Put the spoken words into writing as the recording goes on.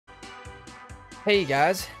Hey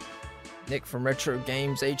guys, Nick from Retro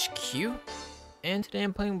Games HQ, and today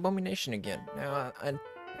I'm playing Abomi Nation again. Now, I'm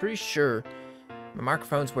pretty sure my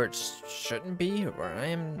microphone's where it shouldn't be, or where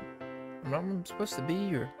I'm not where I'm supposed to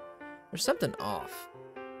be, or there's something off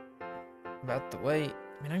about the way.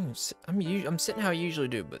 I mean, I'm sitting how I usually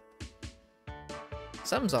do, but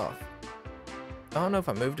something's off. I don't know if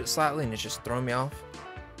I moved it slightly and it's just throwing me off.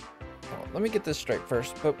 Well, let me get this straight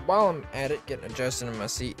first, but while I'm at it, getting adjusted in my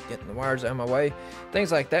seat, getting the wires out of my way,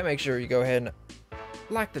 things like that, make sure you go ahead and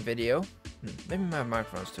like the video. Maybe my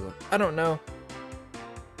microphone's too low. I don't know.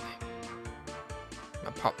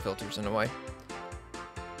 My pop filter's in the way.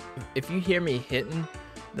 If you hear me hitting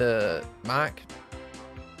the mic,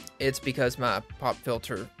 it's because my pop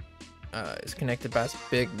filter is connected by this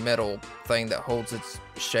big metal thing that holds its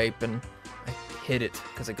shape, and I hit it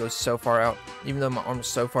because it goes so far out. Even though my arm is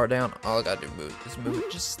so far down, all I gotta do is move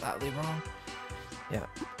it just slightly wrong. Yeah.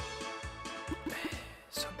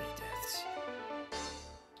 So many deaths.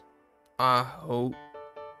 I hope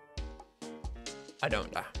I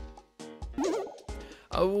don't die.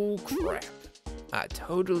 Oh crap. I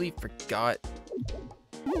totally forgot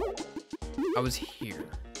I was here.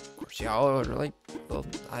 Of course, y'all are like, well,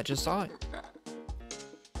 I just saw it.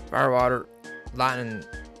 Fire, water, lightning.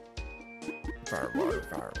 Fire, water,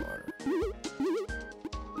 fire, water.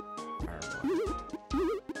 Fire, water.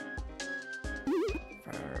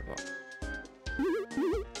 Fire, water.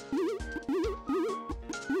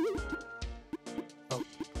 Oh.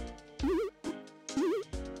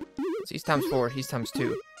 So he's times 4, he's times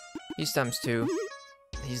 2. He's times 2.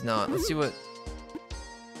 He's not. Let's see what.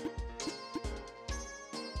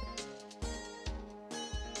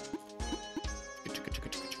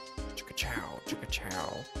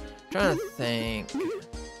 Trying to think.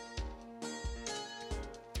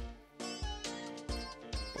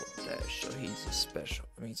 Dash, so he's a special.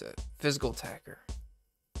 I mean, he's a physical attacker.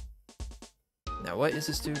 Now, what is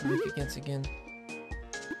this dude weak against again?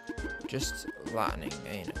 Just lightning,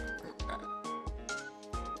 ain't it?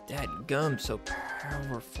 That gum's so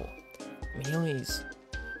powerful. I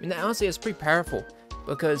mean, honestly, it's pretty powerful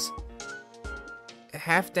because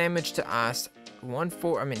half damage to ice,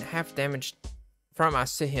 half damage from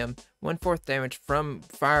ice to him, 1/4 damage from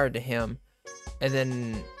fire to him, and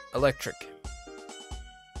then electric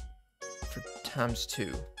for times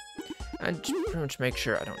 2. I just pretty much make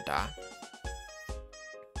sure I don't die.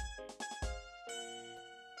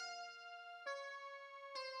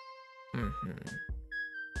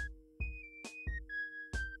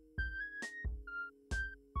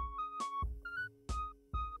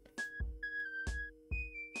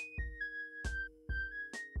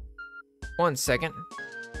 One second.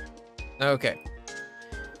 Okay.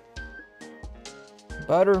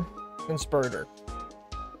 Butter and Spurter.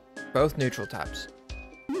 Both neutral types.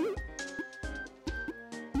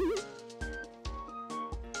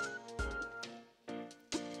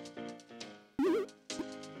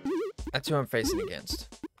 That's who I'm facing against.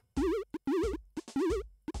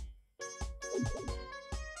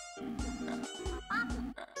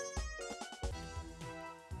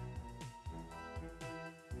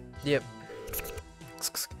 Yep.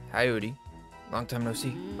 Hi, Odie. Long time no see.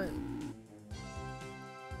 You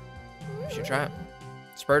should try it.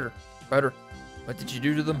 Spurter, Butter, what did you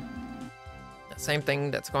do to them? The same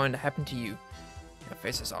thing that's going to happen to you. Now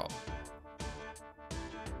face us all.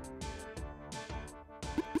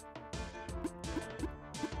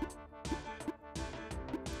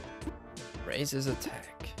 Raise his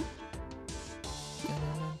attack.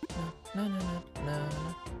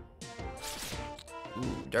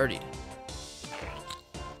 Ooh, dirty.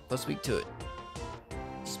 Plus weak to it.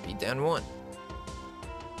 Speed down 1.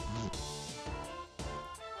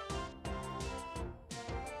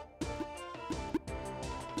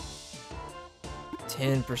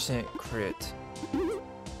 10% crit.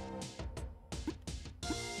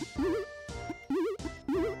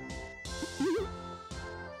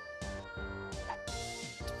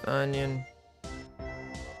 Onion.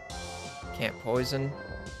 Can't poison.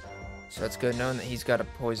 So that's good knowing that he's got a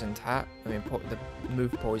poison type. I mean, the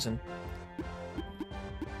move poison.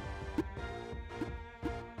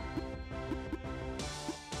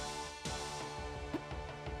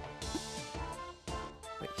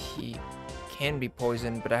 But he can be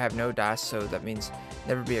poisoned, but I have no dice, so that means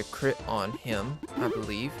never be a crit on him, I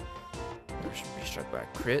believe. Never should be struck by a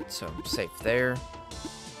crit, so I'm safe there.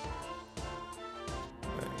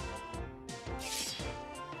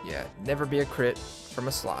 Yeah, never be a crit from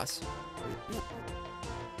a slice.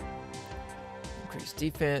 Increase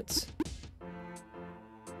defense.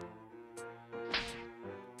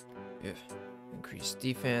 Increase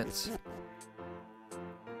defense.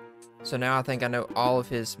 So now I think I know all of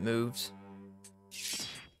his moves.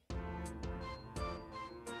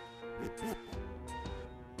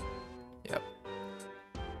 Yep.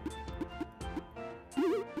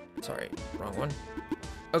 Sorry, wrong one.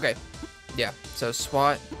 Okay. Yeah, so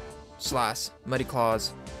swat, slice, muddy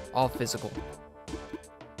claws, all physical.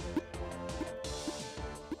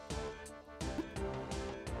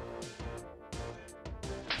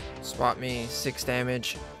 Swat me, 6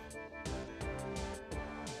 damage.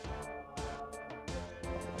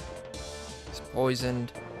 He's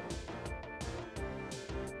poisoned.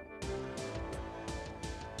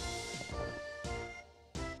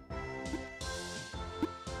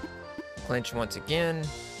 Clinch once again.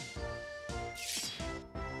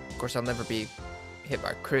 Of course, I'll never be hit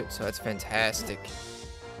by crit, so that's fantastic.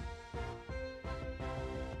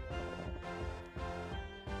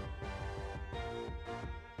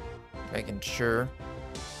 Making sure.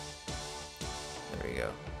 There we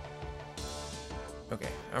go. Okay,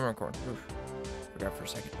 I'm recording. Oof, forgot for a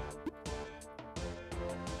second.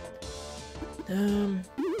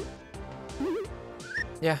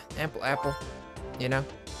 Yeah, ample apple. You know,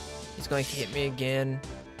 he's going to hit me again.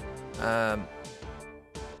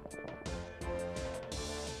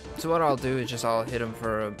 So what I'll do is just I'll hit him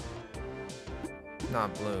for a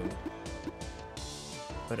not bloom,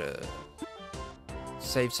 but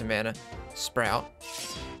save some mana, sprout.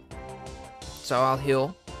 So I'll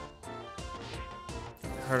heal.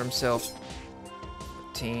 Hurt himself.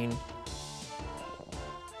 15.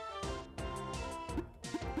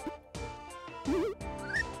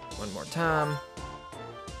 One more time.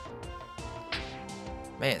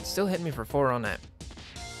 Man, still hitting me for 4 on that.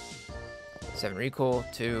 7 recoil,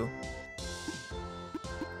 2.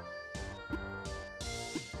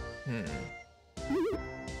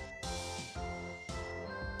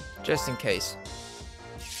 Just in case.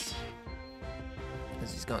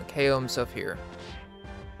 Because he's going to KO himself here.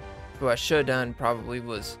 What I should have done probably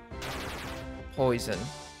was poison.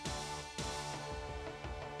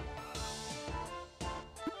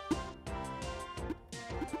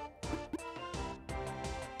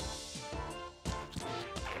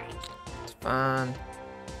 It's fine.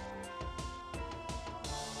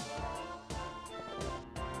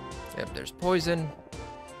 Yep, there's poison.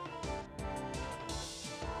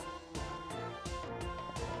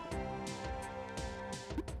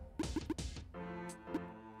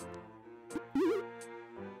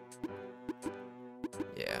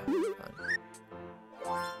 Yeah, fine.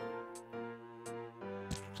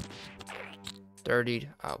 Dirtied,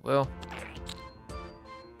 I will.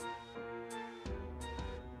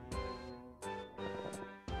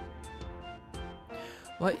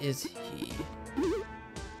 What is he?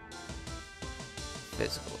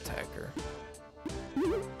 Physical attacker.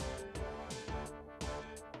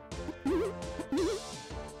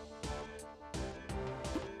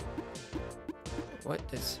 What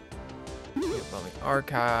is Abomi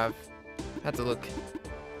archive? Have to look.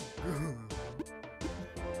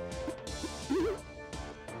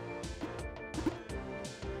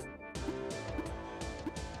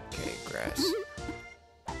 Okay, grass.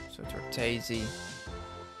 So it's Odysee.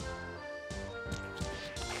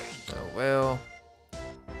 Oh well.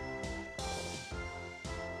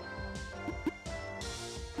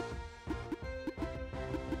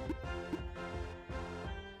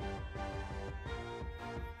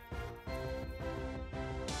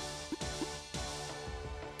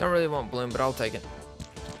 Don't really want bloom, but I'll take it.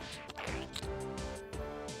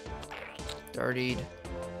 Dirtied.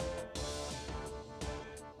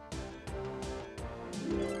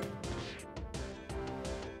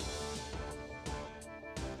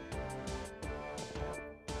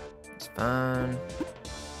 It's fine.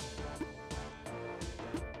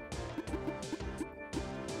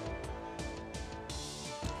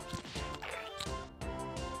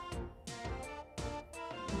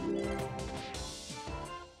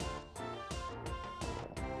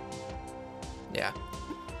 Yeah.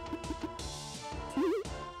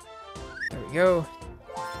 There we go.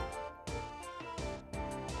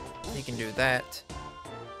 He can do that.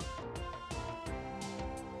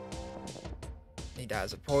 He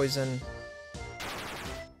dies of poison.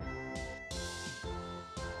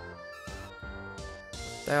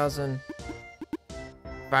 Thousand.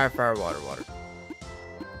 Fire, fire, water, water.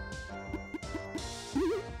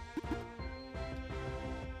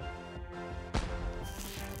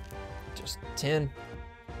 Just 10.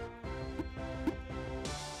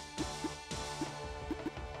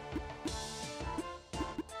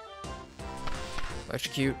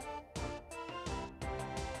 Execute.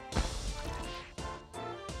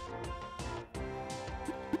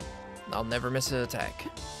 I'll never miss an attack.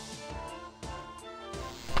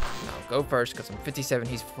 No, go first because I'm 57,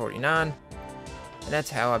 he's 49. And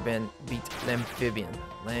that's how I beat Lamphibian.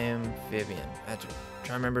 Lamphibian. I have to try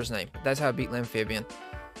to remember his name. That's how I beat Lamphibian.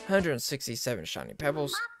 167 shiny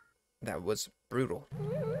pebbles. That was brutal.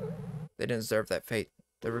 They didn't deserve that fate.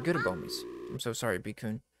 They were good Abomis. I'm so sorry,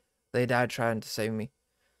 Bikun. They died trying to save me.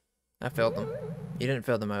 I failed them. You didn't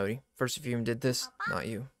fail them, Odie. First of you did this, not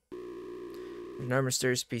you. There's no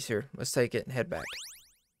mysterious piece here. Let's take it and head back.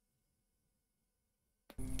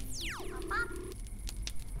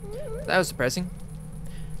 That was depressing.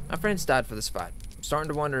 My friends died for this fight. I'm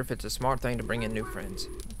starting to wonder if it's a smart thing to bring in new friends.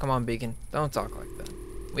 Come on, Beacon. Don't talk like that.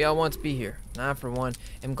 We all want to be here. And I, for one,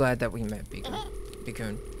 am glad that we met, Beacon.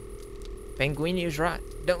 Beacon. Penguini is right.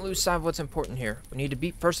 Don't lose sight of what's important here. We need to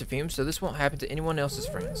beat Persefume so this won't happen to anyone else's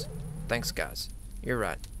friends. Thanks, guys. You're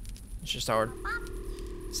right. It's just hard.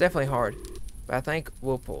 It's definitely hard. But I think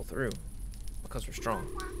we'll pull through. Because we're strong.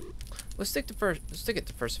 Let's stick it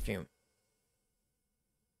to Persefume.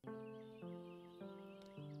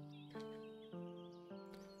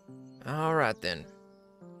 Alright then.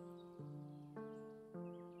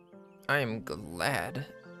 I am glad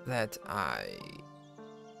that I...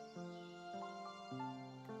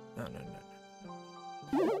 No.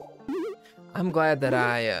 I'm glad that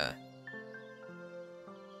I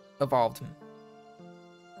evolved him.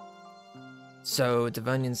 So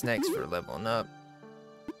Devonion's next for leveling up.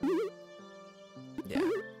 Yeah.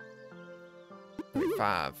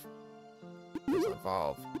 35.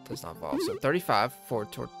 Does not evolve. So 35 for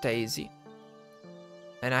Tortesi.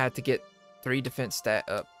 And I have to get 3 defense stat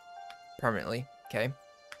up permanently. Okay.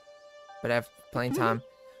 But I have plenty of time.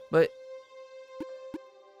 But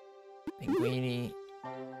Penguini,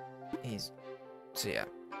 he's, so yeah.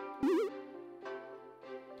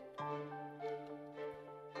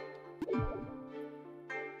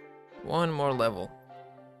 One more level.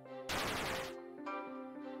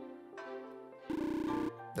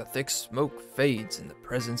 The thick smoke fades in the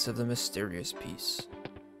presence of the mysterious piece.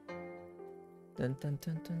 Dun, dun,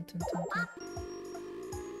 dun, dun, dun, dun, dun.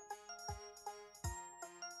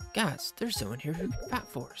 Guys, there's someone here who can fight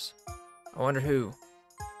for us. I wonder who.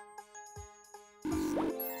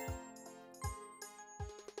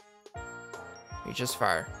 You just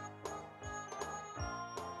fire.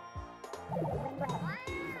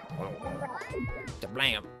 Da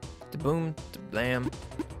blam. Da boom. Da blam.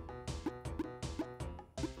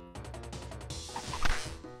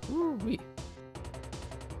 Woo-wee.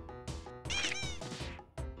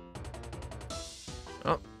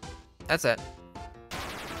 Oh, that's it.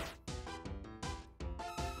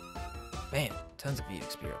 Man, tons of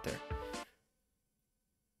EXP right there.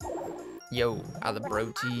 Yo, I the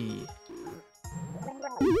bro T.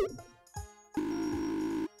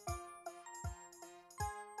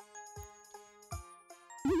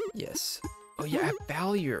 Yes. Oh yeah, I have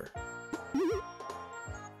Valier.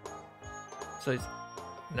 So he's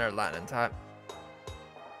another lightning type.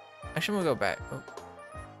 Actually, I'm gonna go back. Oh,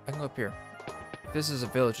 I can go up here. If this is a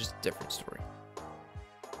village, it's a different story.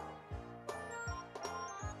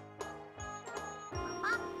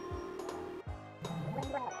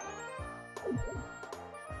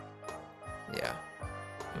 Yeah.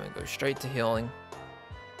 I'm gonna go straight to healing.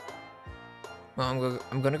 Well,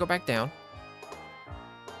 I'm gonna go back down.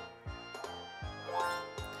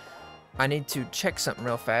 I need to check something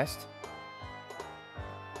real fast.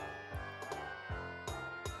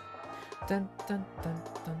 Dun dun dun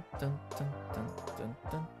dun dun dun dun dun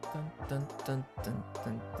dun dun dun dun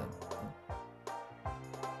dun dun.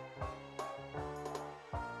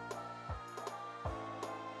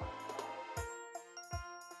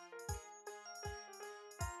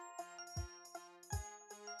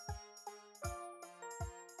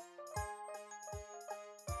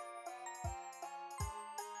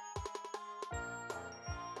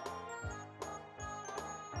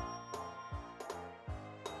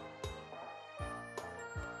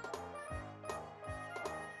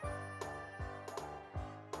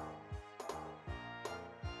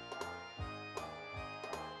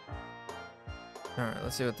 Alright,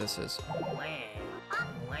 let's see what this is.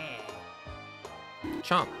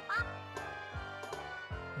 Chomp.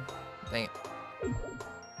 Dang it.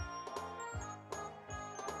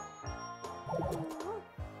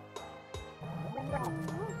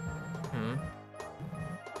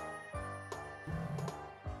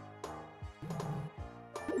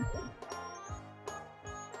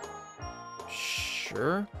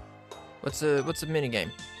 Sure. What's a mini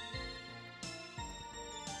game?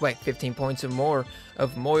 Wait, 15 points or more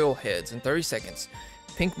of Moil heads in 30 seconds.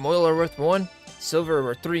 Pink Moil are worth 1, silver are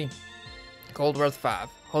worth 3, gold worth 5.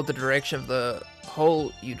 Hold the direction of the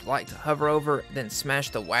hole you'd like to hover over, then smash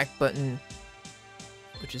the whack button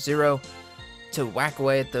which is 0, to whack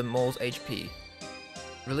away at the mole's HP.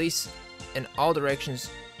 Release in all directions.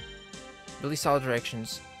 Release all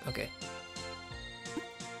directions. Okay.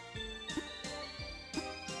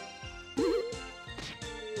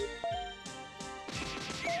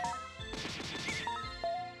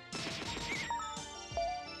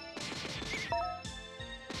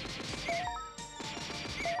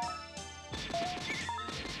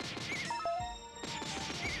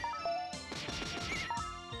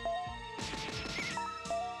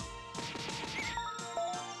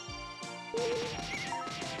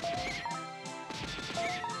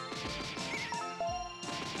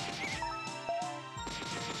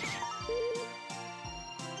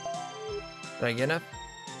 Did I get enough?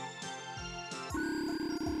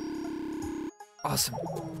 Awesome.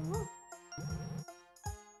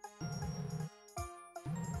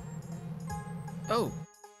 Oh.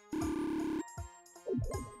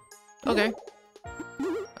 Okay.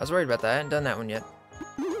 I was worried about that. I hadn't done that one yet.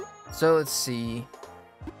 So let's see.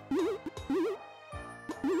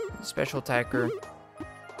 Special attacker.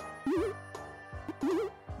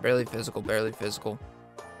 Barely physical, barely physical.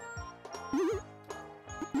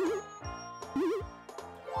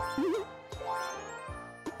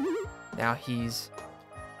 Now he's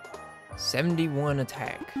 71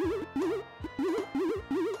 attack.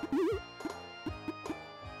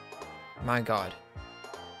 My God.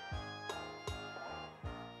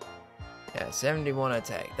 Yeah, 71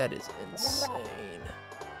 attack. That is insane.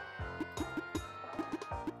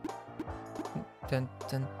 Dun,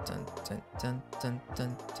 dun, dun, dun, dun, dun,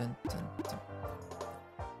 dun, dun, dun, dun.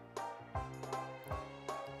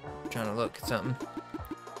 I'm trying to look at something.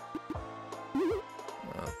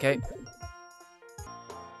 Okay.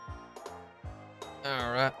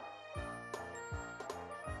 Alright.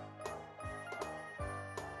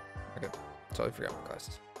 Okay. Totally forgot my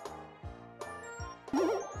glasses.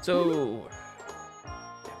 So,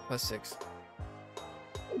 yeah, +6.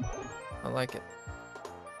 I like it.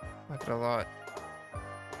 I like it a lot.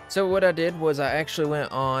 So what I did was I actually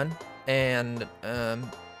went on and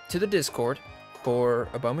to the Discord for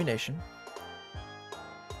Abomi Nation.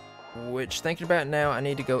 Which, thinking about it now, I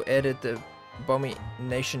need to go edit the Abomi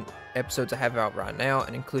Nation episodes I have out right now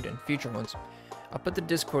and include it in future ones. I'll put the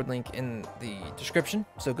Discord link in the description,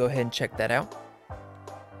 so go ahead and check that out.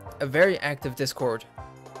 A very active Discord,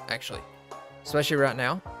 actually. Especially right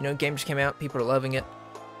now. You know, games came out, people are loving it.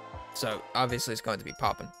 So, obviously it's going to be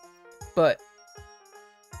popping. But,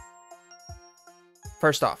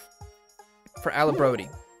 first off, for Alabrody.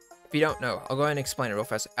 If you don't know, I'll go ahead and explain it real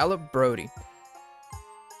fast. Alabrody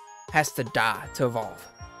has to die to evolve.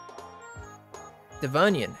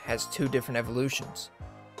 Divonian has 2 different evolutions.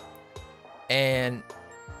 And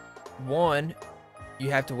one,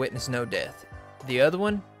 you have to witness no death. The other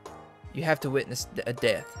one, you have to witness a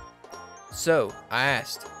death. So, I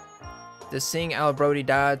asked, does seeing Alabrody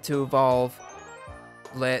die to evolve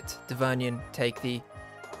let Divonian take the,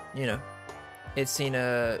 you know, it's seen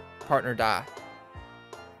a partner die?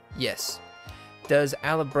 Yes. Does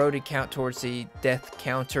Alabrody count towards the death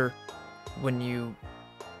counter when you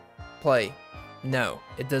play? No,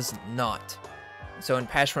 it does not. So in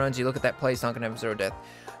patch runs, you look at that play, it's not going to have 0 death.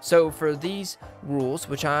 So for these rules,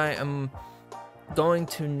 which I am going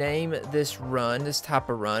to name this run, this type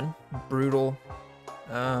of run, brutal,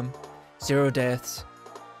 0 deaths.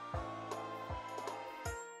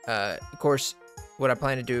 Of course, what I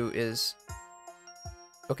plan to do is,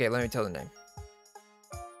 okay, let me tell the name.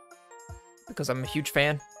 Because I'm a huge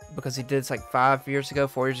fan, because he did this like 5 years ago,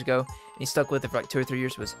 4 years ago, and he stuck with it for like 2 or 3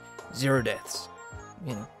 years, was 0 deaths.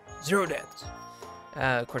 You know, 0 deaths.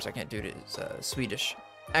 Of course, I can't do it in Swedish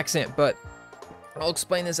accent, but I'll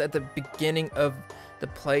explain this at the beginning of the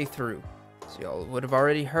playthrough. So y'all would have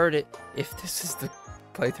already heard it if this is the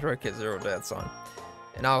playthrough I get 0 deaths on.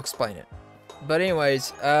 And I'll explain it. But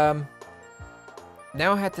anyways, now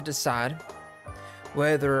I have to decide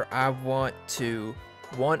whether I want to,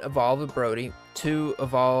 1, evolve a Brody, 2,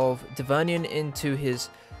 evolve Divonian into his,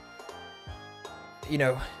 you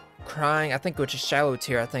know, crying, I think, which is Shallow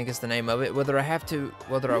Tear, I think is the name of it. Whether I have to,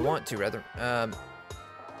 whether I want to, rather.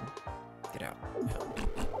 Get out.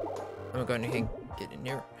 I'm going to get in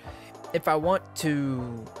here. If I want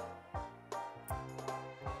to,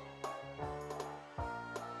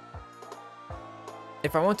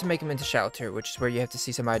 make him into Shallow Tear, which is where you have to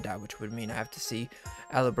see somebody die, which would mean I have to see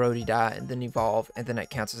Alabrody die and then evolve, and then that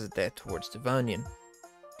counts as a death towards Divonian.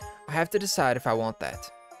 I have to decide if I want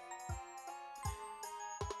that.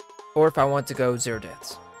 Or if I want to go 0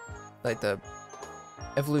 deaths. Like the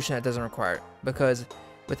evolution that doesn't require it. Because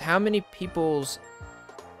with how many people's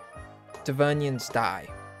Divonians die,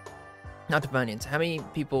 not Devonians. How many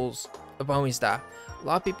people's Abomis die? A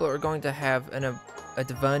lot of people are going to have a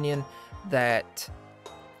Devonian that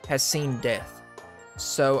has seen death.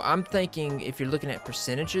 So I'm thinking if you're looking at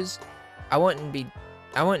percentages, I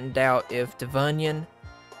wouldn't doubt if Devonian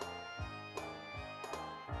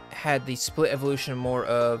had the split evolution more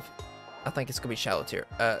of, I think it's gonna be shallow tier,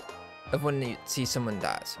 of when you see someone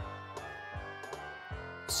dies.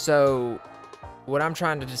 So what I'm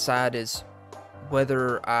trying to decide is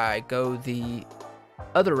whether I go the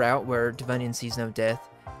other route where Devonian sees no death,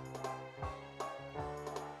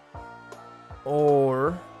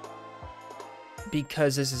 or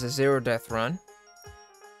because this is a 0 death run,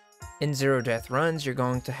 in 0 death runs you're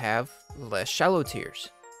going to have less shallow tiers.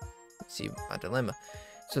 See my dilemma.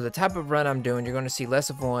 So the type of run I'm doing, you're going to see less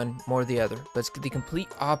of one, more of the other, but it's the complete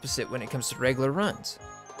opposite when it comes to regular runs.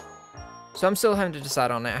 So I'm still having to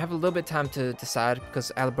decide on that. I have a little bit of time to decide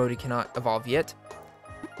because Abomi cannot evolve yet.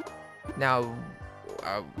 Now,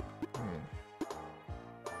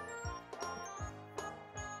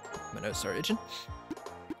 my nose started itching.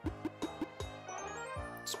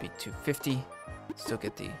 Speed 250. Still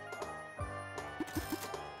get the...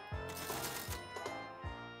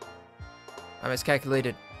 I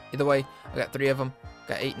miscalculated. Either way, I got 3 of them.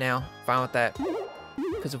 Got 8 now. Fine with that.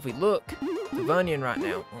 Because if we look, Devonian right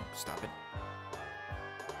now... Oh, stop it.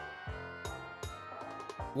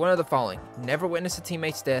 One of the following. Never witness a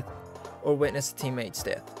teammate's death or witness a teammate's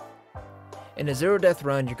death. In a 0 death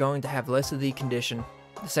run, you're going to have less of the condition,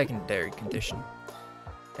 the secondary condition.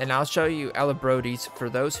 And I'll show you Abomi's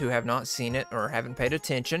for those who have not seen it or haven't paid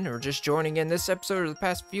attention or just joining in this episode or the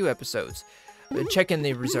past few episodes. Check in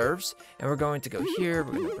the reserves, and we're going to go here.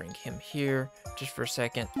 We're going to bring him here just for a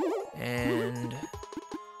second, and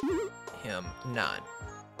him 9.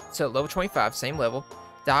 So level 25, same level.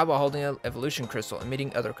 Die while holding an evolution crystal and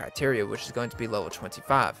meeting other criteria, which is going to be level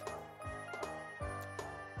 25.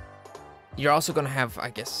 You're also going to have, I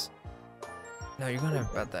guess... No, you're going to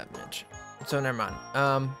have about that much. So never mind.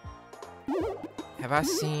 Have I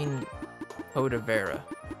seen Odysee,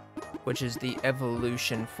 which is the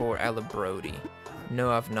evolution for Abomi?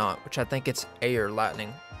 No, I've not, which I think it's air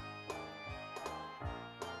lightning.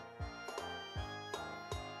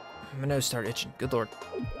 My nose started itching. Good lord.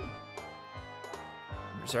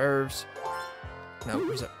 Reserves. No,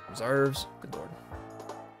 reserves. Good lord.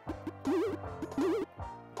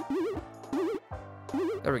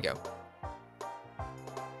 There we go.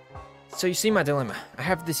 So you see my dilemma. I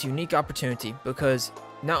have this unique opportunity because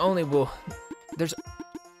not only will...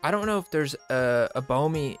 I don't know if there's an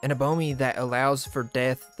Abomi that allows for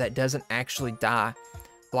death that doesn't actually die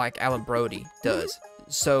like Abomi does.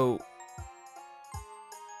 So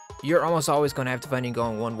you're almost always going to have Devonian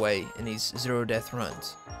going one way in these 0 death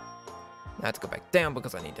runs. I have to go back down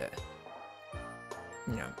because I need to,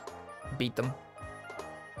 you know, beat them.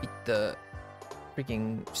 Beat the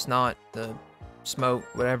freaking snot, the smoke,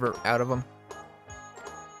 whatever, out of them.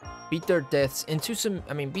 Beat their deaths into some,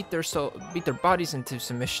 beat their bodies into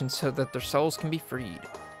submission so that their souls can be freed.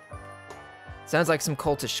 Sounds like some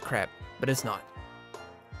cultish crap, but it's not.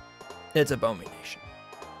 It's Abomi Nation.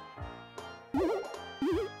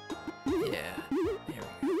 Yeah, there we go.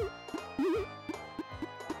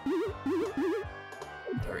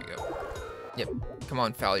 There we go. Yep, come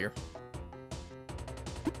on, failure.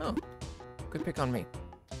 Oh, good pick on me.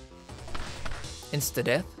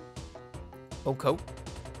 Insta-death. Oh, coat.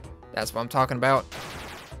 That's what I'm talking about.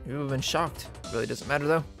 You would have been shocked. Really doesn't matter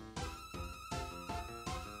though.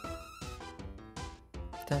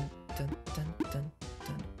 Dun, dun, dun, dun,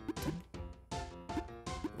 dun,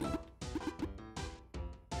 dun.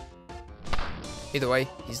 Either way,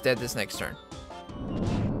 he's dead this next turn.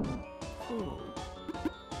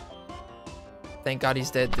 Thank God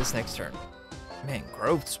he's dead this next turn. Man,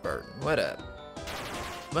 growth spurt. What a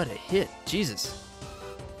hit. Jesus.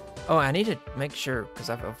 Oh, I need to make sure, because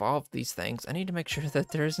I've evolved these things, I need to make sure that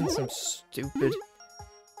there isn't some stupid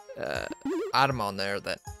item on there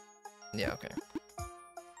that... Yeah, okay.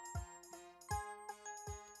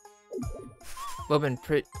 Would have been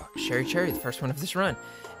pretty... Oh, Cherry, the first one of this run.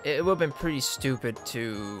 It would have been pretty stupid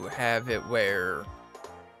to have it where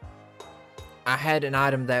I had an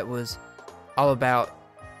item that was all about,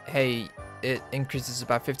 hey, it increases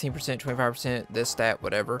by 15%, 25%, this, that,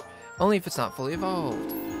 whatever. Only if it's not fully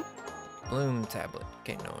evolved. Bloom tablet.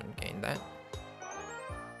 Okay, no one gained that.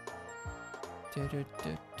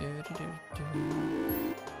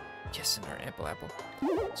 Yes, and our apple.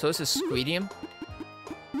 So this is Squeedium.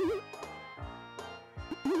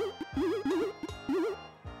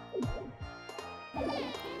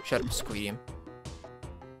 Shut up, Squeedium.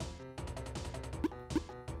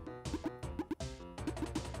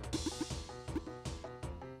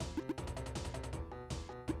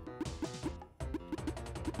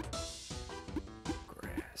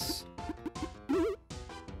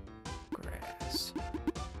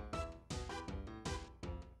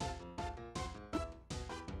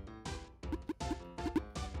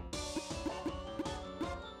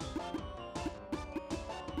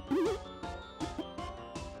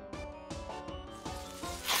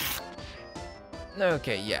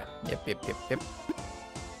 Okay, yeah. Yep.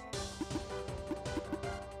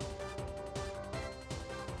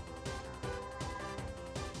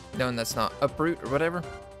 No, and that's not uproot or whatever.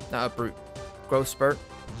 Not uproot. Growth spurt.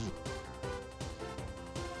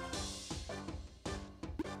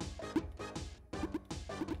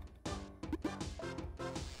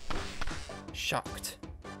 Shocked.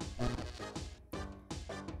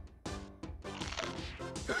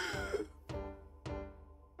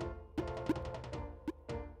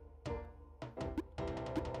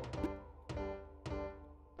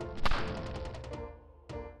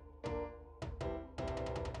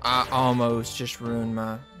 I almost just ruined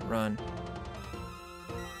my run.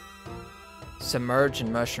 Submerge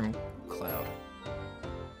and mushroom cloud.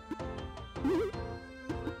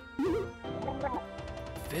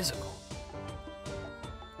 Physical.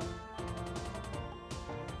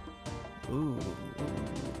 Ooh.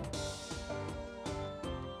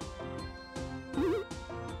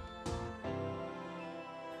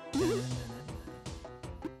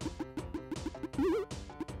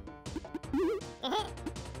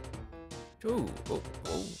 Ooh. Oh.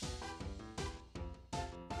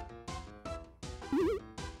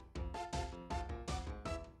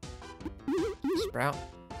 Sprout.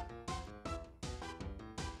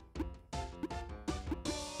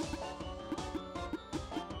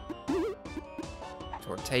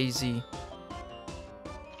 Odysee.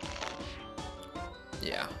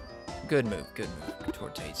 Yeah. Good move.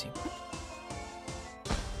 Odysee.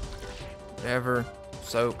 Whatever.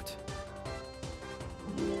 Soaked.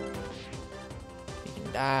 He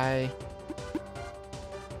can die.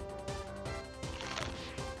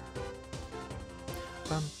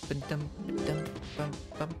 Bum ba dum ba dum bum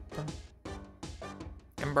bum bum.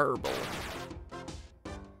 Ember Bowl.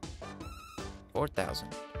 4,000.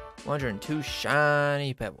 102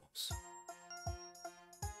 shiny pebbles.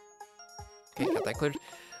 Okay, got that cleared.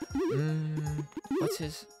 What's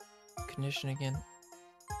his condition again?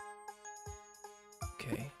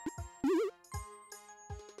 Okay.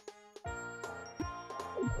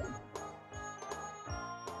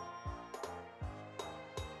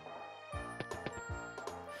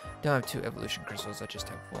 Don't have 2 evolution crystals, I just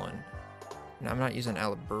have 1. And I'm not using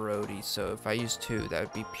Alabrodi, so if I use 2, that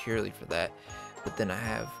would be purely for that. But then I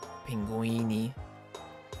have Pinguini.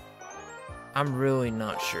 I'm really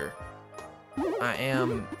not sure. I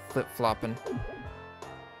am flip-flopping.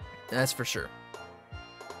 That's for sure.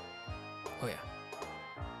 Oh yeah.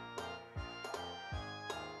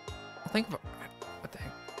 I think of what the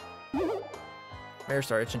heck. My ears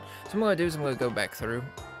start itching. So what I'm gonna do is I'm gonna go back through.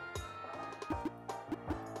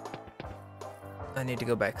 I need to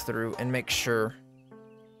go back through and make sure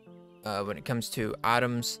when it comes to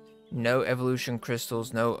items, no evolution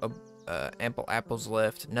crystals, no ample apples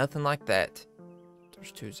left, nothing like that.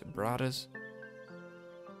 There's 2 Zebratas.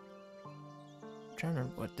 I'm trying to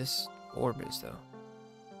remember what this orb is though.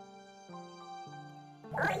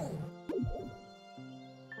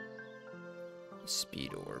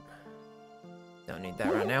 Speed orb. Don't need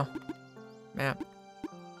that right now. Map.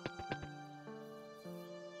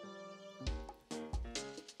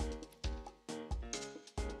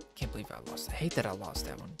 Can't believe I lost. I hate that I lost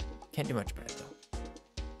that one. Can't do much better though.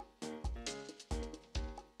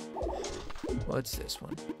 What's this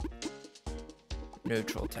one?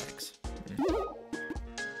 Neutral attacks.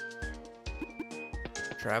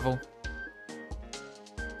 Travel.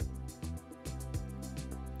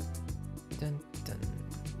 Dun, dun,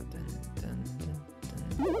 dun, dun, dun,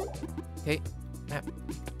 dun. Okay, map.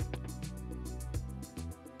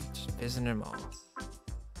 Just visiting them all.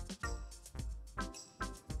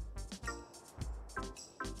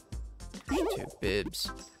 There's 2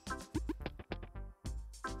 bibs.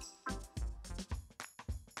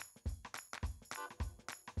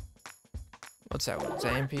 What's that one? Is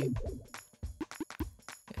that MP?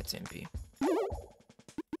 Yeah, it's MP.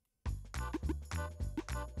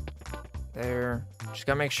 There. Just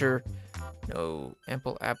gotta make sure. No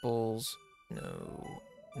ample apples. No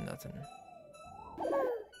nothing.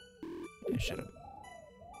 Yeah, shut up.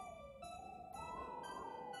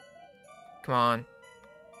 Come on.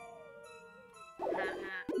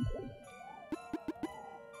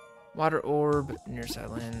 Water orb, near side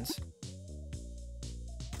lands.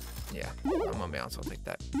 Yeah, I'm gonna be honest, I'll take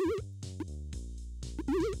that.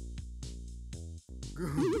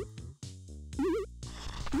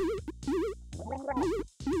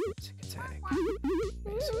 Basic attack.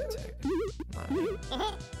 Basic attack.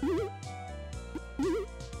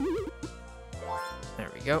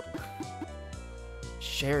 There we go.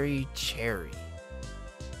 Sherry Cherry.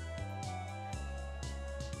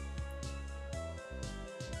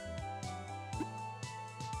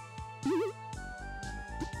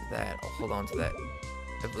 hold on to that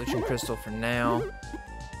evolution crystal for now.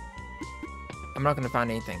 I'm not gonna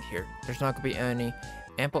find anything here. There's not gonna be any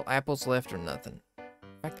ample apples left or nothing.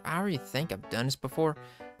 In fact, I already think I've done this before,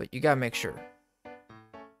 but you gotta make sure.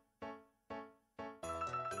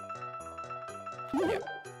 Yep,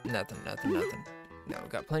 nothing. No, we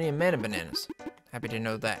got plenty of mana bananas. Happy to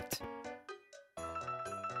know that.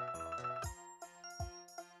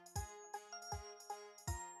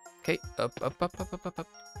 Okay, up.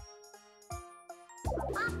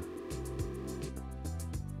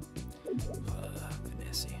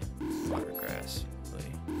 Vanessa, fibergrass,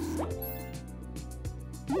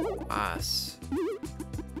 ice,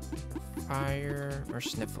 fire, or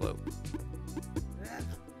sniffalope.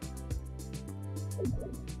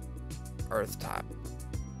 Earth type.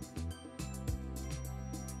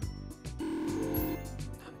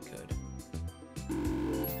 Not good.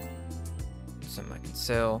 Something I can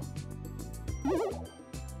sell.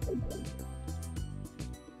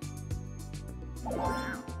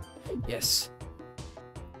 Yes.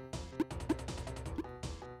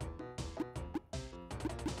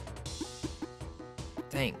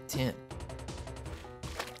 Dang, 10.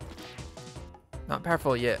 Not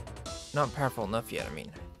powerful yet. Not powerful enough yet, I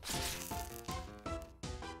mean.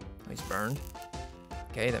 Oh, he's burned.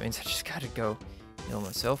 Okay, that means I just gotta go heal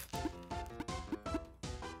myself.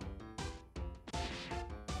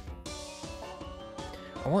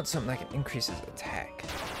 I want something that can increase his attack.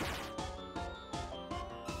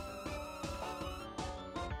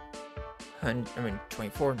 I mean,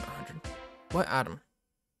 24, not 100. What item?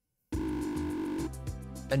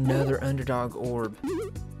 Another underdog orb.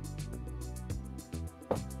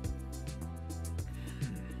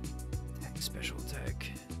 Attack, special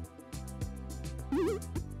attack.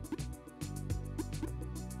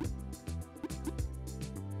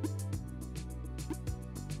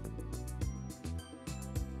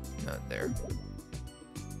 Not there.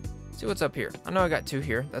 See what's up here. I know I got 2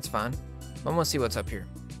 here. That's fine. But I want to see what's up here.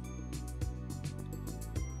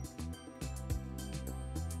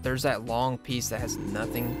 There's that long piece that has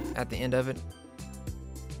nothing at the end of it.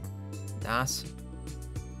 Nice.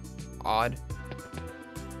 Odd.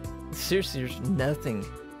 Seriously, there's nothing.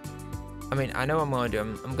 I mean, I know what I'm going to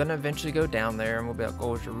do. I'm going to eventually go down there and we'll be like,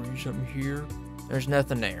 oh, is there really something here? There's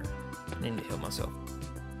nothing there. I need to heal myself.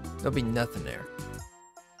 There'll be nothing there.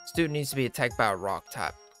 This dude needs to be attacked by a rock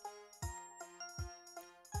type.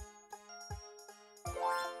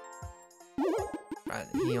 Right,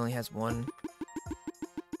 he only has 1.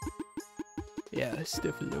 Yeah,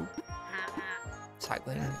 sniffalope.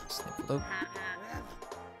 Cycling, sniffalope.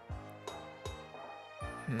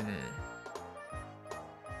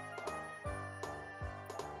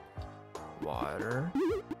 Water.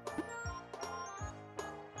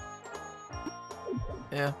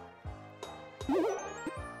 Yeah.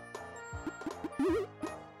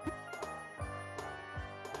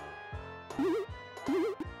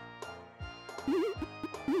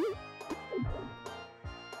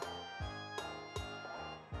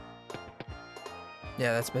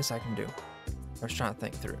 Yeah, that's the best I can do. I was trying to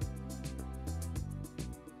think through.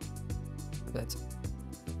 That's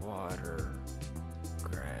water,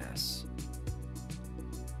 grass,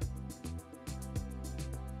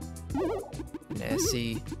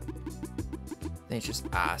 Nessie. I think it's just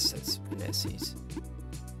ice that's Nessie's.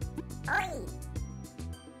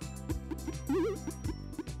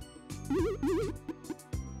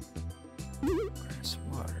 Grass,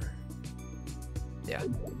 water. Yeah.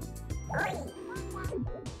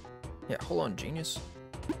 Yeah, hold on, genius.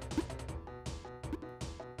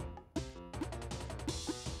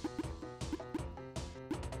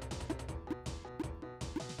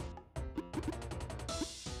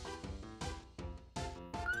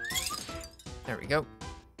 There we go.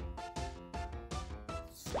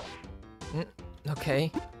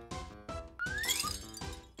 Okay.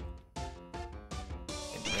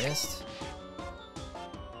 It missed.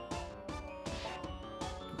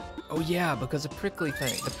 Oh yeah, because the prickly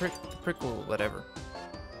thing, the prickle, whatever.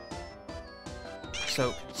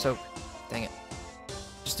 Soak. Dang it.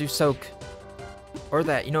 Just do soak. Or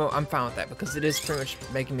that, you know, I'm fine with that because it is pretty much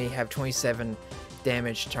making me have 27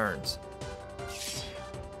 damage turns.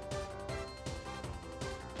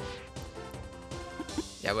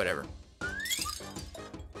 Yeah, whatever. I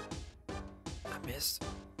missed.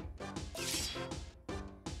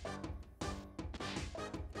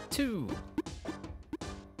 2.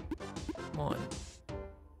 1.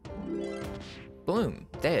 Bloom.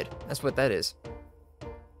 Dead. That's what that is.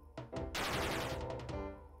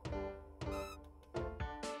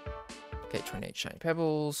 Okay, 28 shiny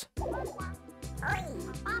pebbles.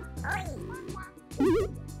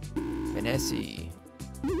 Vanessa.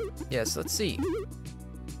 Yes, let's see.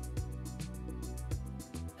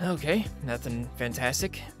 Okay, nothing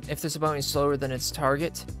fantastic. If this Abomi is slower than its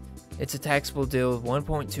target, its attacks will deal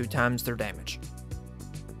 1.2 times their damage.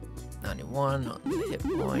 91 on the hit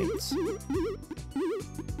points.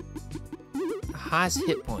 Highest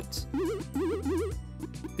hit points.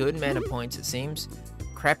 Good mana points, it seems.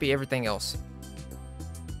 Crappy everything else.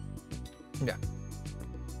 Okay.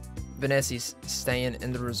 Vanessi's staying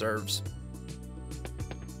in the reserves.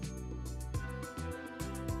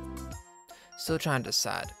 Still trying to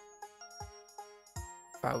decide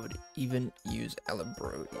if I would even use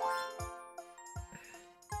Alabrodi.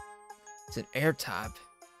 It's an air type.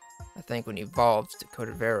 I think when he evolves to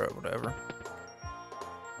Codavera or whatever.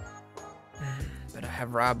 But I have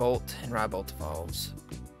Rybolt, and Rybolt evolves.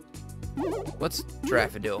 What's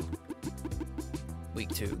Daffodil? Week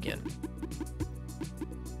 2 again.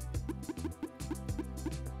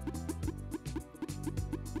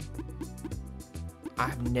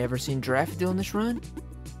 I've never seen Daffodil in this run.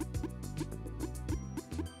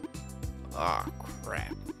 Oh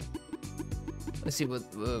crap. Let's see what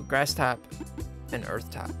grass type and earth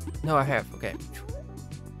type. No, I have. Okay.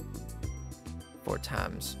 4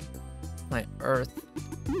 times my earth.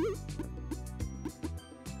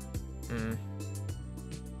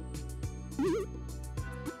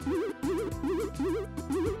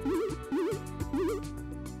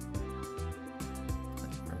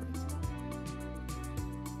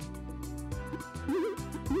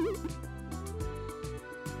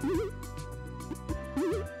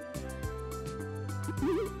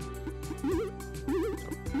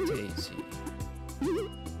 Odysee.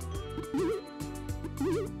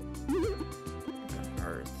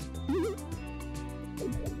 Earth.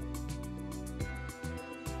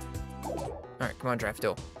 Alright, come on,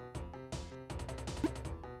 Daffodil.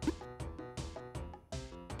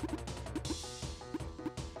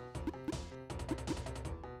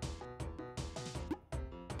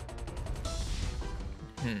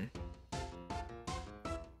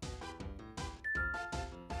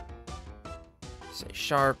 Say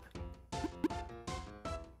sharp.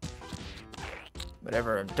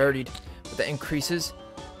 Whatever, I'm dirtied. But that increases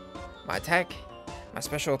my attack, my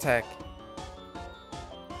special attack.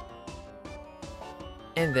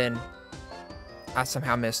 And then I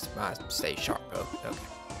somehow missed my stay sharp. Oh, okay.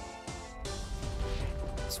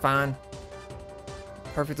 It's fine.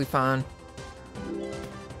 Perfectly fine.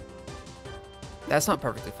 That's not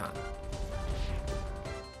perfectly fine.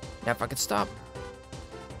 Now if I could stop.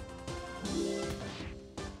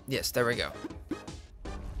 Yes, there we go.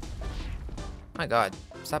 My god,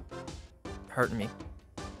 stop hurting me.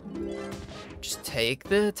 Just take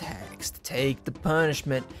the attacks, take the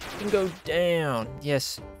punishment, and go down.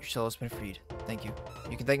 Yes, your soul has been freed. Thank you.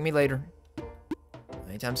 You can thank me later.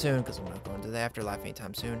 Anytime soon, because I'm not going to the afterlife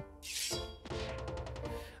anytime soon.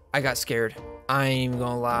 I got scared. I ain't even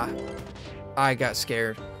gonna lie. I got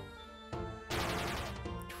scared.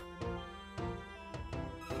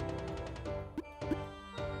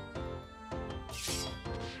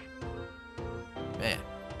 Man.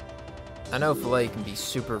 I know Filet can be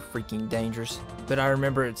super freaking dangerous, but I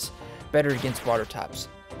remember it's better against water types.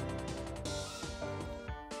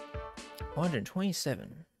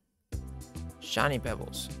 127. Shiny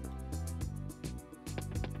Pebbles.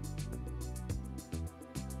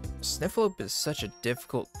 Snifflope is such a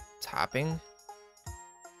difficult topping.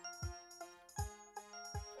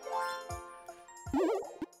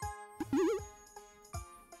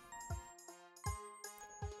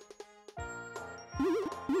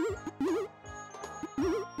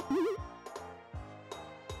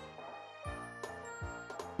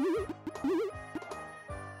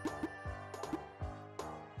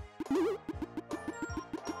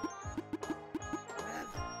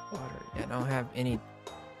 Water. Yeah, I don't have any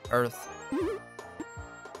earth.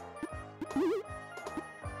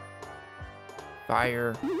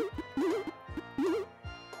 Fire.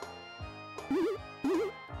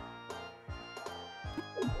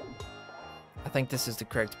 I think this is the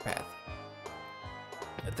correct path.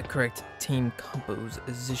 The correct team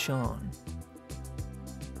composition.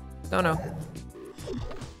 Don't know.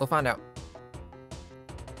 We'll find out.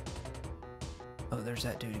 Oh, there's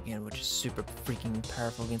that dude again, which is super freaking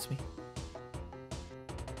powerful against me.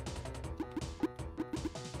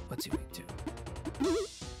 What's he weak to?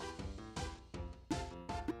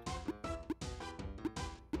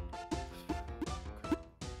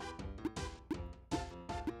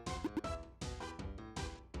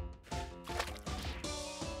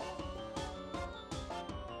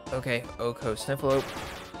 Okay, Oko Snifflope.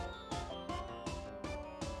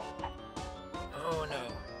 Oh no.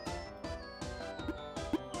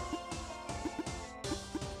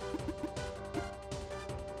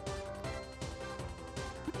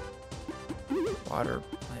 Water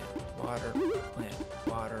plant, water plant,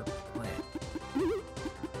 water plant.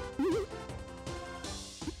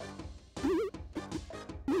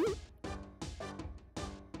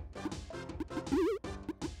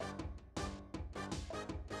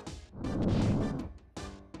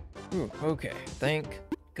 Ooh, okay, thank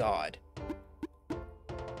God.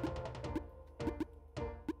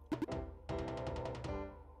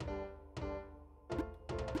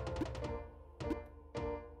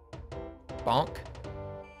 Bonk.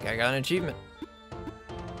 Okay, I got an achievement.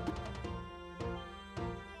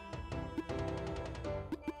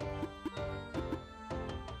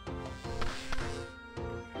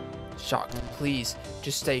 Shocked, please.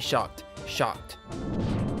 Just stay shocked. Shocked.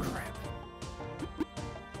 Crap.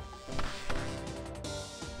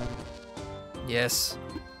 Yes.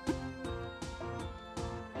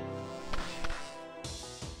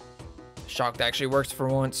 Shocked actually works for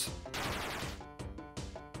once.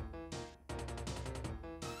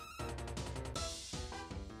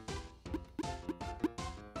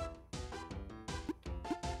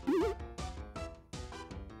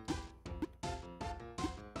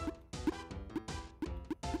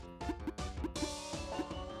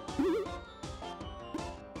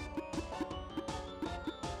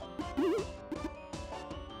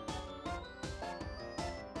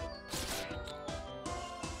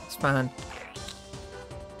 It's fine.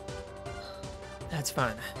 That's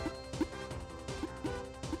fine.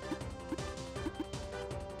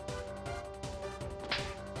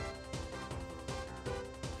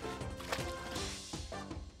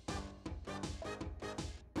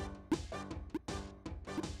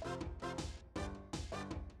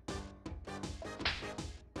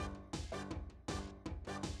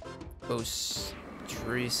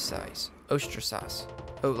 Ostracize. Ostracize.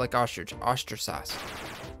 Oh, like ostrich. Ostracize.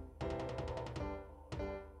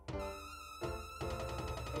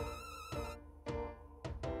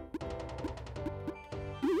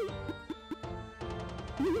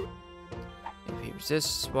 If he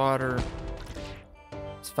resists water,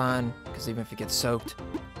 it's fine, because even if it gets soaked,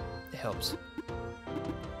 it helps.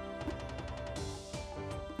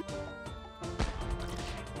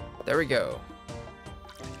 There we go.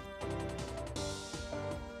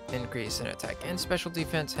 Increase in attack and special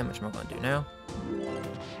defense. How much am I going to do now?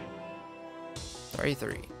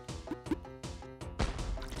 33.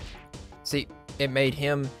 See, it made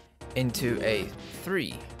him into a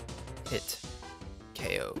 3-hit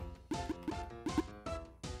KO.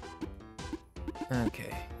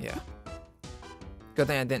 Okay, yeah. Good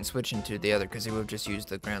thing I didn't switch into the other, because he would have just used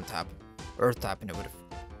the ground type, earth type, and it would have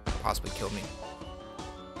possibly killed me.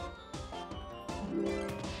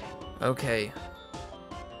 Okay.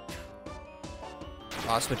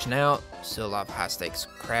 Switching out, still a lot of high stakes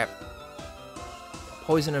crap.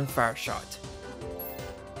 Poison and fire shot.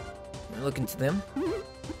 Look into them.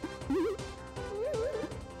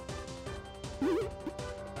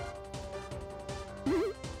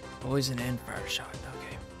 Poison and fire shot,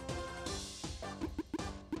 okay.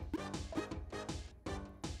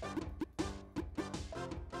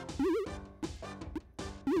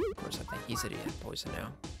 Of course, I think he said he had poison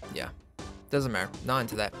now. Yeah, doesn't matter, not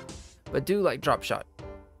into that. But do like drop shot.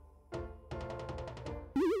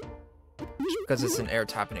 Because it's an air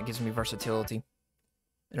type and it gives me versatility.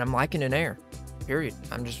 And I'm lacking in air. Period.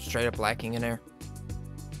 I'm just straight up lacking in air.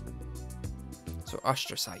 So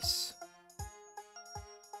ostracize.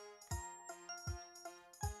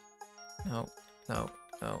 No, no,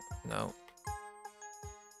 no, no.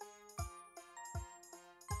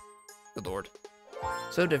 Good lord.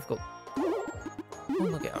 So difficult. Oh,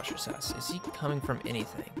 look at ostracize. Is he coming from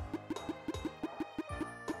anything?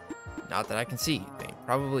 Not that I can see. I mean,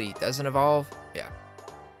 probably doesn't evolve. Yeah.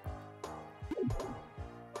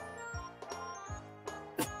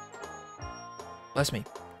 Bless me.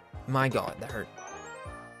 My god, that hurt.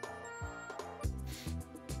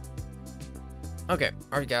 Okay,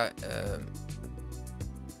 already got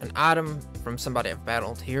an item from somebody I've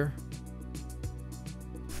battled here.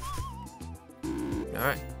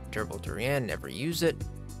 Alright, durable durian, never use it,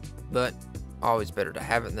 but always better to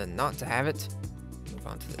have it than not to have it. Move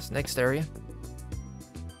on to this next area.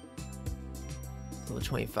 Level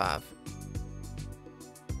 25.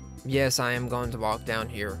 Yes, I am going to walk down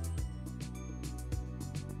here.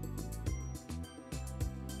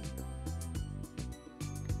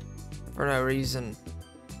 For no reason.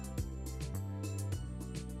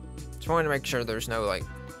 Just wanted to make sure there's no, like,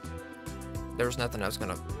 there's nothing else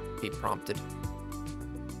gonna be prompted.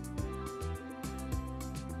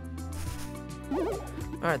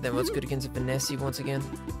 Alright then, let's go against Finesse once again.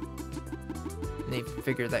 Need to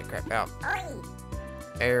figure that crap out.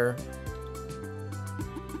 Air.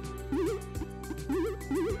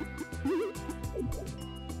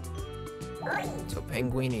 So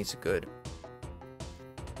Penguini's good.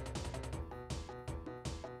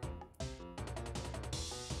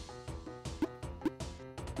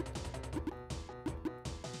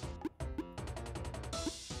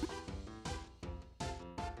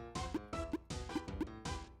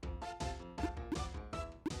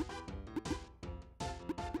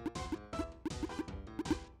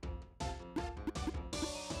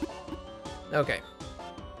 Okay.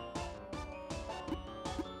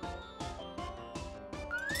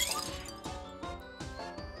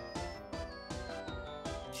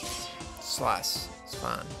 Slice. It's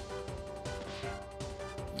fine.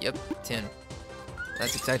 Yep, 10.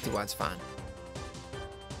 That's exactly why it's fine.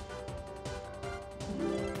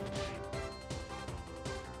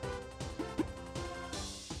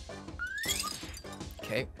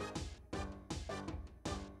 Okay.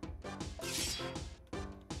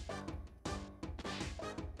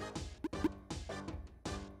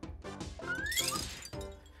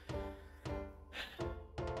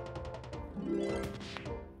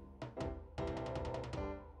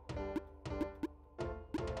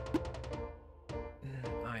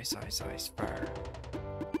 Ice, ice, ice, fire.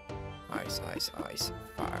 Ice, ice, ice,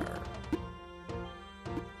 fire.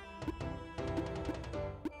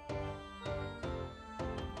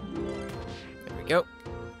 There we go.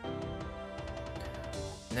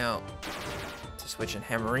 Now, to switch in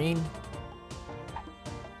Hammerine.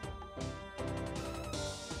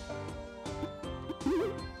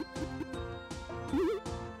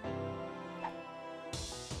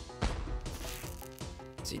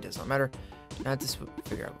 See, does not matter. Now this will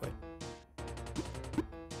figure out what.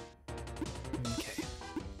 Okay.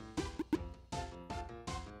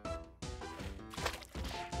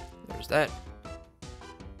 There's that.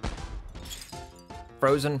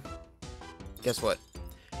 Frozen. Guess what?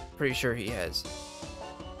 Pretty sure he has.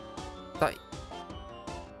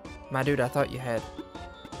 My dude, I thought you had.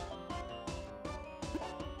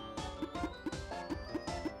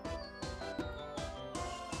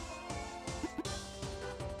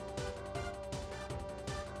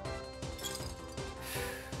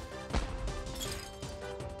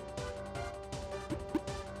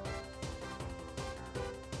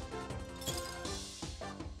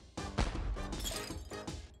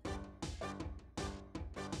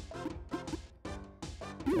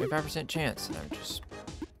 %, chance, and I'm just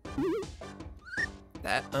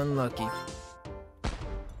that unlucky. You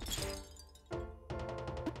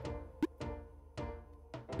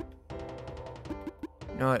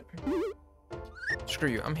know what? Screw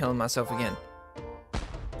you, I'm healing myself again.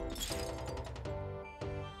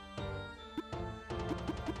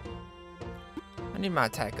 I need my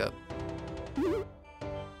attack up.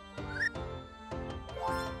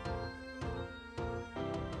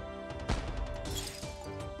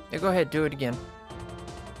 Yeah, go ahead, do it again.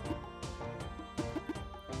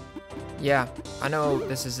 Yeah, I know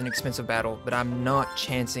this is an expensive battle, but I'm not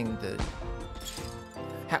chancing the...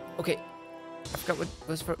 Okay, I forgot what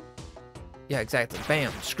was for... Yeah, exactly.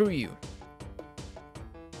 Bam, screw you.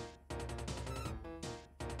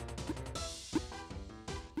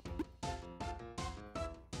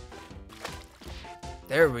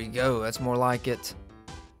 There we go, that's more like it.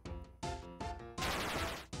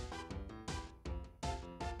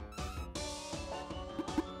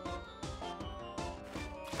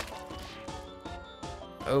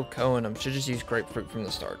 Oh, Cohen, I should just use grapefruit from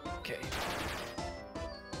the start. Okay.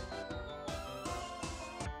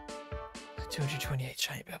 228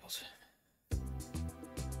 shiny pebbles.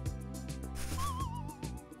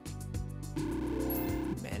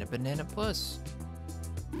 Mana banana plus.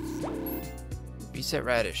 Reset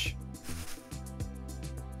radish.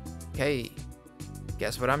 Okay.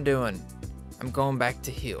 Guess what I'm doing? I'm going back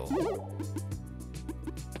to heal.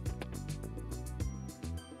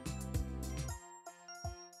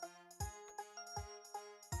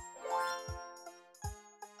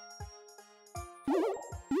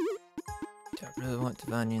 Do I really want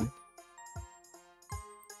Divanian?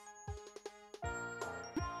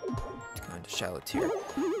 Going to shallow tier.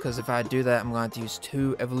 Because if I do that, I'm going to use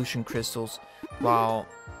 2 evolution crystals while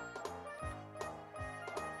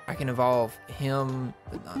I can evolve him,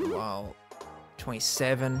 but not while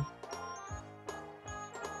 27.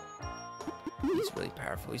 He's really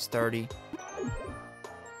powerful. He's 30.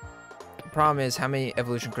 The problem is, how many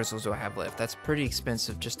evolution crystals do I have left? That's pretty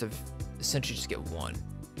expensive just to essentially just get 1.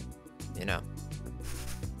 You know.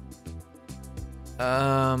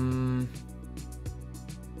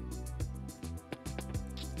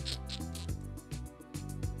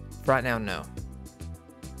 Right now, no.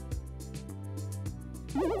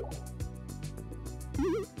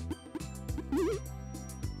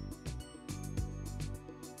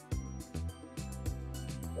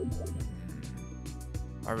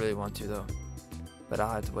 I really want to though, but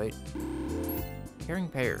I'll have to wait. Herring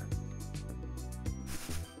pear.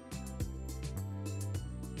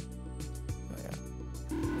 Oh yeah.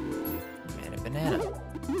 Man, a banana.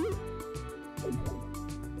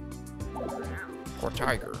 Or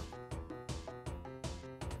tiger.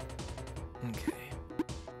 Okay.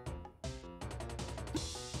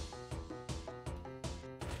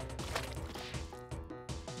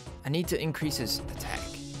 I need to increase his attack.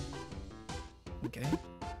 Okay.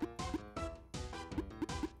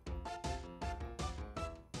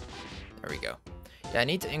 There we go. Yeah, I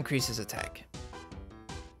need to increase his attack.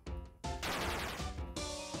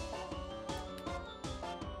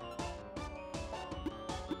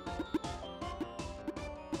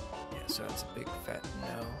 Yeah, so that's a big fat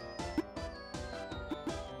no.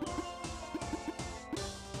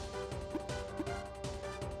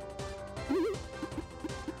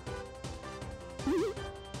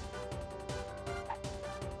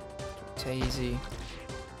 Odysee.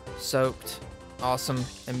 Soaked. Awesome.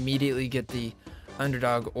 Immediately get the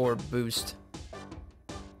underdog orb boost.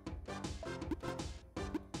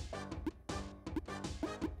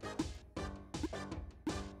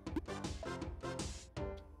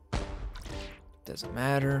 Doesn't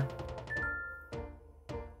matter.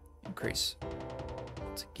 Increase.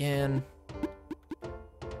 Once again.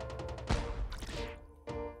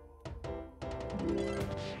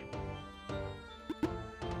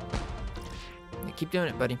 Keep doing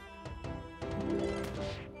it, buddy.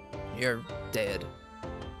 You're dead.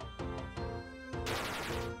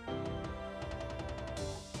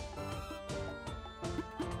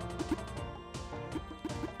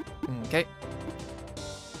 Okay.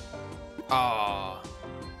 Ah.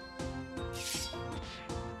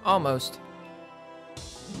 Almost.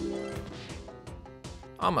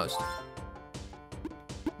 Almost.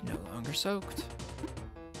 No longer soaked.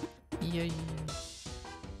 Yay.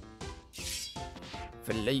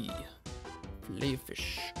 Filet. Filet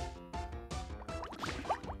fish.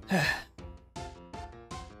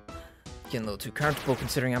 Getting a little too comfortable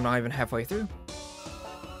considering I'm not even halfway through.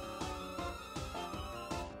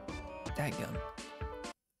 Dadgum.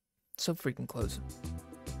 So freaking close.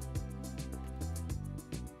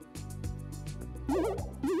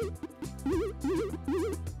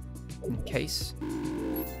 In case.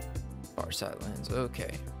 Far side lands.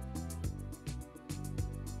 Okay.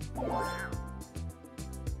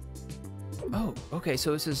 Oh, okay,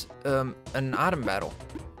 so this is an item battle.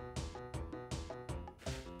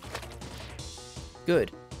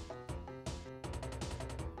 Good.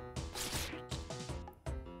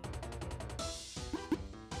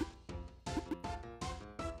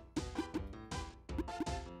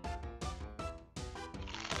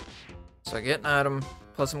 So I get an item,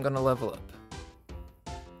 plus I'm gonna level up.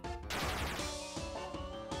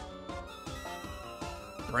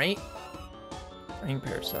 Brain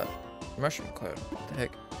parasite. Mushroom cloud. What the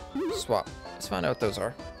heck? Swap. Let's find out what those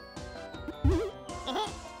are.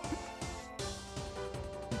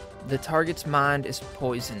 The target's mind is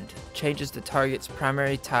poisoned. Changes the target's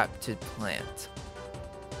primary type to plant.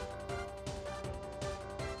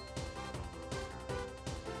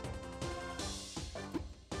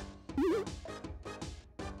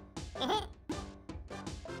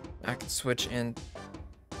 I can switch in.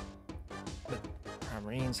 But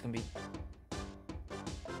Primarine's gonna be.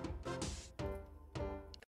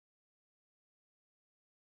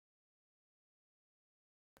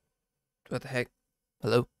 What the heck?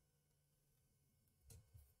 Hello?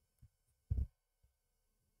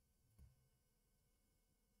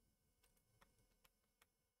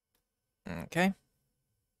 Okay.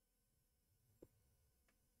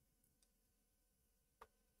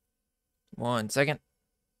 One second.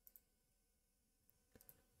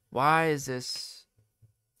 Why is this?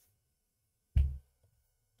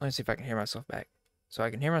 Let me see if I can hear myself back. So I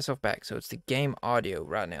can hear myself back. So it's the game audio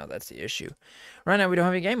right now. That's the issue. Right now we don't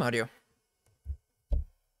have any game audio.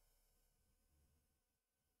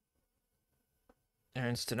 And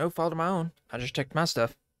it's to no fault of my own. I just checked my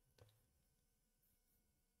stuff.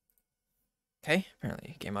 Okay,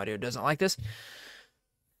 apparently game audio doesn't like this.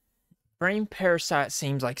 Brain parasite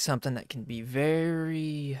seems like something that can be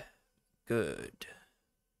very good.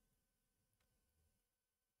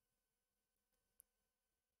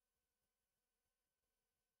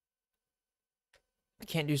 You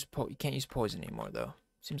can't use poison anymore though.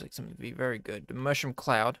 Seems like something to be very good. The mushroom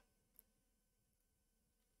cloud,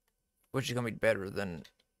 which is gonna be better than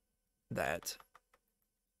that.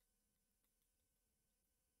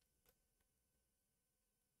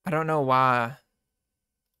 I don't know why.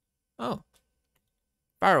 Oh,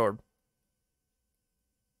 fire orb.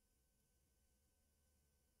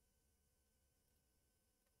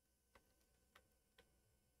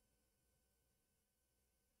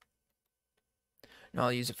 and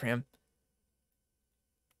I'll use it for him.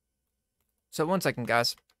 So 1 second,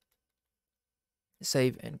 guys.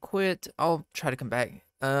 Save and quit. I'll try to come back.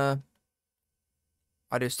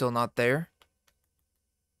 Audio's still not there.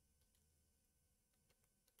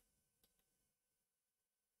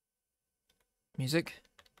 Music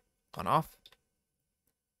on off.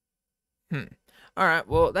 Alright,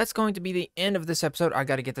 well, that's going to be the end of this episode. I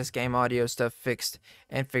got to get this game audio stuff fixed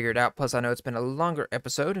and figured out. Plus, I know it's been a longer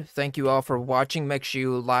episode. Thank you all for watching. Make sure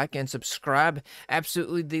you like and subscribe.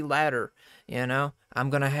 Absolutely the latter. You know, I'm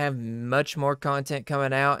going to have much more content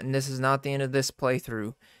coming out, and this is not the end of this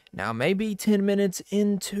playthrough. Now, maybe 10 minutes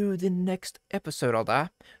into the next episode I'll die.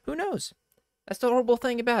 Who knows? That's the horrible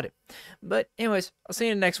thing about it. But anyways, I'll see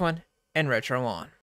you in the next one, and retro on.